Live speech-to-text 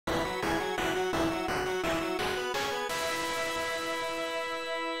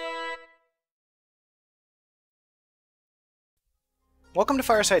Welcome to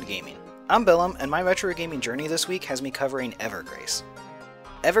Fireside Gaming. I'm Billum, and my retro gaming journey this week has me covering Evergrace.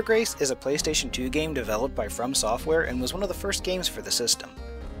 Evergrace is a PlayStation 2 game developed by FromSoftware and was one of the first games for the system.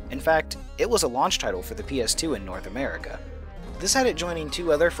 In fact, it was a launch title for the PS2 in North America. This had it joining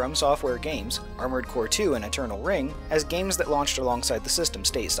two other FromSoftware games, Armored Core 2 and Eternal Ring, as games that launched alongside the system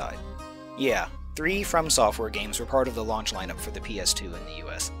stateside. Yeah, 3 FromSoftware games were part of the launch lineup for the PS2 in the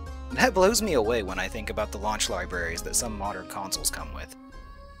US. That blows me away when I think about the launch libraries that some modern consoles come with.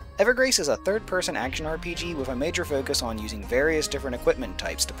 Evergrace is a third-person action RPG with a major focus on using various different equipment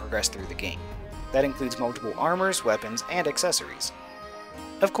types to progress through the game. That includes multiple armors, weapons, and accessories.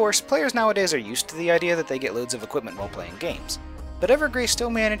 Of course, players nowadays are used to the idea that they get loads of equipment while playing games, but Evergrace still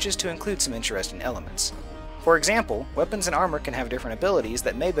manages to include some interesting elements. For example, weapons and armor can have different abilities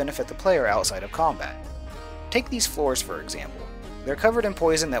that may benefit the player outside of combat. Take these floors for example. They're covered in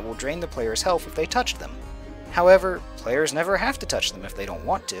poison that will drain the player's health if they touch them. However, players never have to touch them if they don't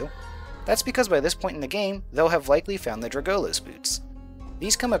want to. That's because by this point in the game, they'll have likely found the Dragolos boots.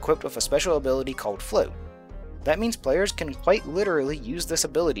 These come equipped with a special ability called Float. That means players can quite literally use this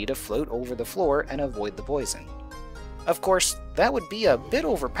ability to float over the floor and avoid the poison. Of course, that would be a bit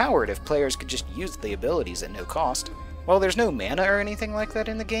overpowered if players could just use the abilities at no cost. While there's no mana or anything like that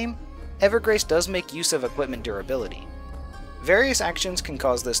in the game, Evergrace does make use of equipment durability. Various actions can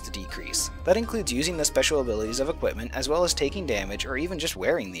cause this to decrease. That includes using the special abilities of equipment as well as taking damage or even just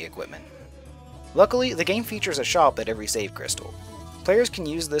wearing the equipment. Luckily, the game features a shop at every save crystal. Players can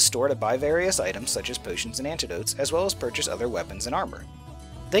use this store to buy various items such as potions and antidotes, as well as purchase other weapons and armor.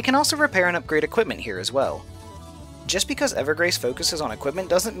 They can also repair and upgrade equipment here as well. Just because Evergrace focuses on equipment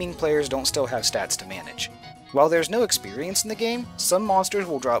doesn't mean players don't still have stats to manage. While there's no experience in the game, some monsters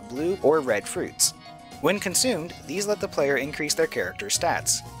will drop blue or red fruits. When consumed, these let the player increase their character's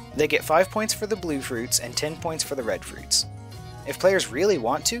stats. They get 5 points for the blue fruits and 10 points for the red fruits. If players really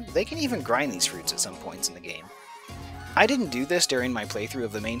want to, they can even grind these fruits at some points in the game. I didn't do this during my playthrough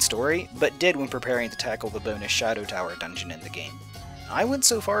of the main story, but did when preparing to tackle the bonus Shadow Tower dungeon in the game. I went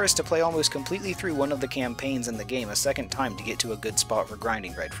so far as to play almost completely through one of the campaigns in the game a second time to get to a good spot for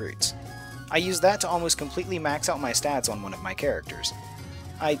grinding red fruits. I used that to almost completely max out my stats on one of my characters.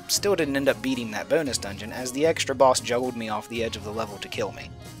 I still didn't end up beating that bonus dungeon as the extra boss juggled me off the edge of the level to kill me.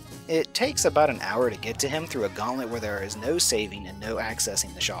 It takes about an hour to get to him through a gauntlet where there is no saving and no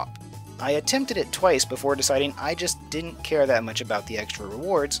accessing the shop. I attempted it twice before deciding I just didn't care that much about the extra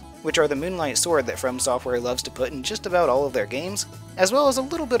rewards, which are the Moonlight Sword that FromSoftware loves to put in just about all of their games, as well as a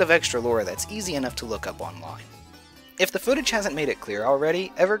little bit of extra lore that's easy enough to look up online. If the footage hasn't made it clear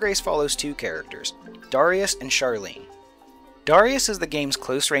already, Evergrace follows 2 characters, Darius and Charlene. Darius is the game's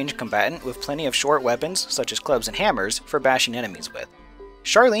close-range combatant with plenty of short weapons, such as clubs and hammers, for bashing enemies with.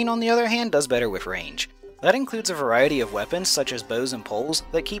 Charlene, on the other hand, does better with range. That includes a variety of weapons, such as bows and poles,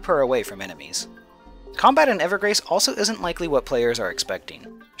 that keep her away from enemies. Combat in Evergrace also isn't likely what players are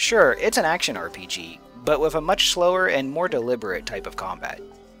expecting. Sure, it's an action RPG, but with a much slower and more deliberate type of combat.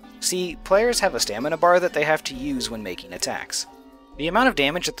 See, players have a stamina bar that they have to use when making attacks. The amount of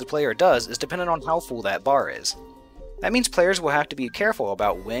damage that the player does is dependent on how full that bar is. That means players will have to be careful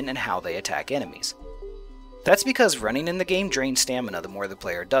about when and how they attack enemies. That's because running in the game drains stamina the more the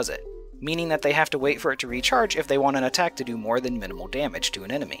player does it, meaning that they have to wait for it to recharge if they want an attack to do more than minimal damage to an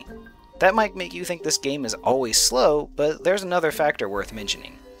enemy. That might make you think this game is always slow, but there's another factor worth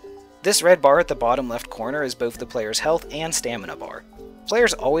mentioning. This red bar at the bottom left corner is both the player's health and stamina bar.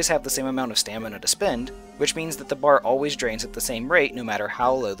 Players always have the same amount of stamina to spend, which means that the bar always drains at the same rate no matter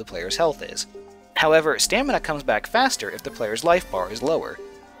how low the player's health is. However, stamina comes back faster if the player's life bar is lower.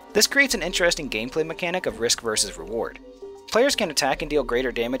 This creates an interesting gameplay mechanic of risk versus reward. Players can attack and deal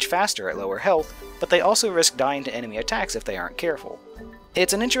greater damage faster at lower health, but they also risk dying to enemy attacks if they aren't careful.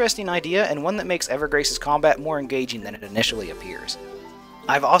 It's an interesting idea and one that makes Evergrace's combat more engaging than it initially appears.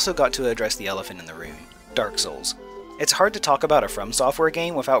 I've also got to address the elephant in the room, Dark Souls. It's hard to talk about a FromSoftware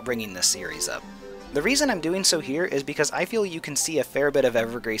game without bringing this series up. The reason I'm doing so here is because I feel you can see a fair bit of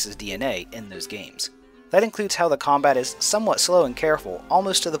Evergrace's DNA in those games. That includes how the combat is somewhat slow and careful,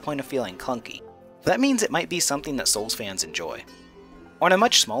 almost to the point of feeling clunky. That means it might be something that Souls fans enjoy. On a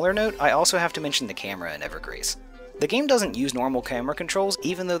much smaller note, I also have to mention the camera in Evergrace. The game doesn't use normal camera controls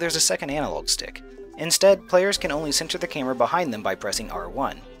even though there's a second analog stick. Instead, players can only center the camera behind them by pressing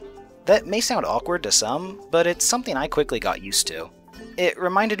R1. That may sound awkward to some, but it's something I quickly got used to. It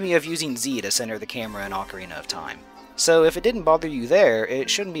reminded me of using Z to center the camera in Ocarina of Time, so if it didn't bother you there, it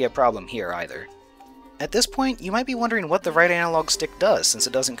shouldn't be a problem here either. At this point, you might be wondering what the right analog stick does since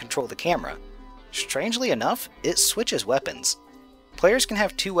it doesn't control the camera. Strangely enough, it switches weapons. Players can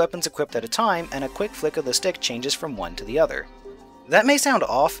have 2 weapons equipped at a time, and a quick flick of the stick changes from one to the other. That may sound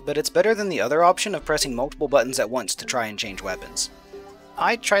off, but it's better than the other option of pressing multiple buttons at once to try and change weapons.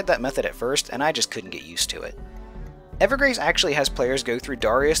 I tried that method at first, and I just couldn't get used to it. Evergrace actually has players go through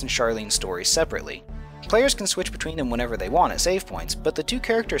Darius and Charlene's stories separately. Players can switch between them whenever they want at save points, but the two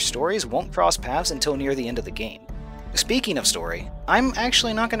characters' stories won't cross paths until near the end of the game. Speaking of story, I'm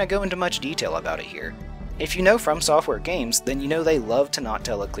actually not going to go into much detail about it here. If you know FromSoftware games, then you know they love to not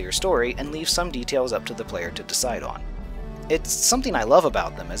tell a clear story and leave some details up to the player to decide on. It's something I love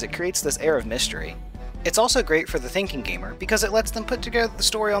about them, as it creates this air of mystery. It's also great for the thinking gamer because it lets them put together the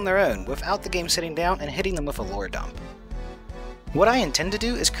story on their own without the game sitting down and hitting them with a lore dump. What I intend to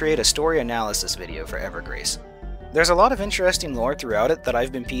do is create a story analysis video for Evergrace. There's a lot of interesting lore throughout it that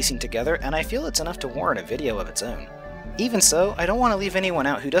I've been piecing together, and I feel it's enough to warrant a video of its own. Even so, I don't want to leave anyone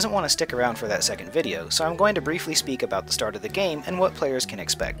out who doesn't want to stick around for that second video, so I'm going to briefly speak about the start of the game and what players can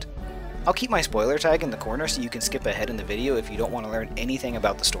expect. I'll keep my spoiler tag in the corner so you can skip ahead in the video if you don't want to learn anything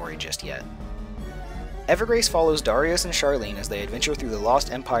about the story just yet. Evergrace follows Darius and Charlene as they adventure through the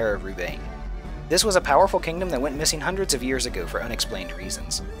lost empire of Rubain. This was a powerful kingdom that went missing hundreds of years ago for unexplained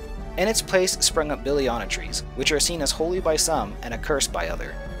reasons. In its place sprung up Biliana trees, which are seen as holy by some and accursed by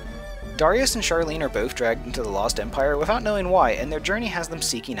others. Darius and Charlene are both dragged into the Lost Empire without knowing why, and their journey has them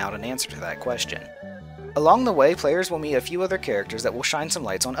seeking out an answer to that question. Along the way, players will meet a few other characters that will shine some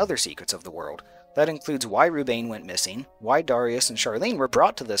lights on other secrets of the world. That includes why Rubain went missing, why Darius and Charlene were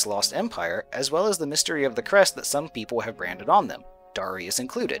brought to this Lost Empire, as well as the mystery of the crest that some people have branded on them, Darius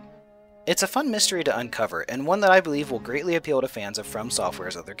included. It's a fun mystery to uncover, and one that I believe will greatly appeal to fans of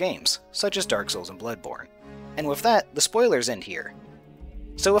FromSoftware's other games, such as Dark Souls and Bloodborne. And with that, the spoilers end here.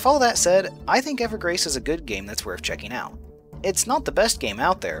 So with all that said, I think Evergrace is a good game that's worth checking out. It's not the best game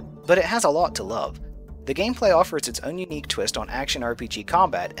out there, but it has a lot to love. The gameplay offers its own unique twist on action RPG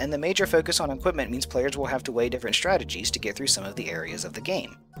combat, and the major focus on equipment means players will have to weigh different strategies to get through some of the areas of the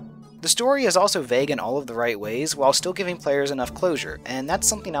game. The story is also vague in all of the right ways, while still giving players enough closure, and that's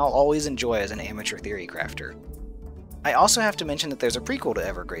something I'll always enjoy as an amateur theory crafter. I also have to mention that there's a prequel to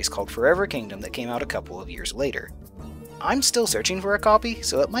Evergrace called Forever Kingdom that came out a couple of years later. I'm still searching for a copy,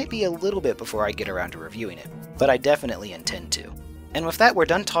 so it might be a little bit before I get around to reviewing it, but I definitely intend to. And with that, we're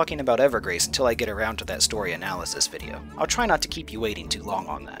done talking about Evergrace until I get around to that story analysis video. I'll try not to keep you waiting too long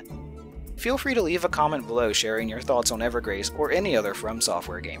on that. Feel free to leave a comment below sharing your thoughts on Evergrace or any other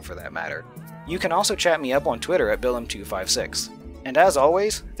FromSoftware game for that matter. You can also chat me up on Twitter at Billum256. And as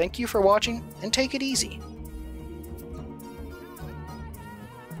always, thank you for watching, and take it easy.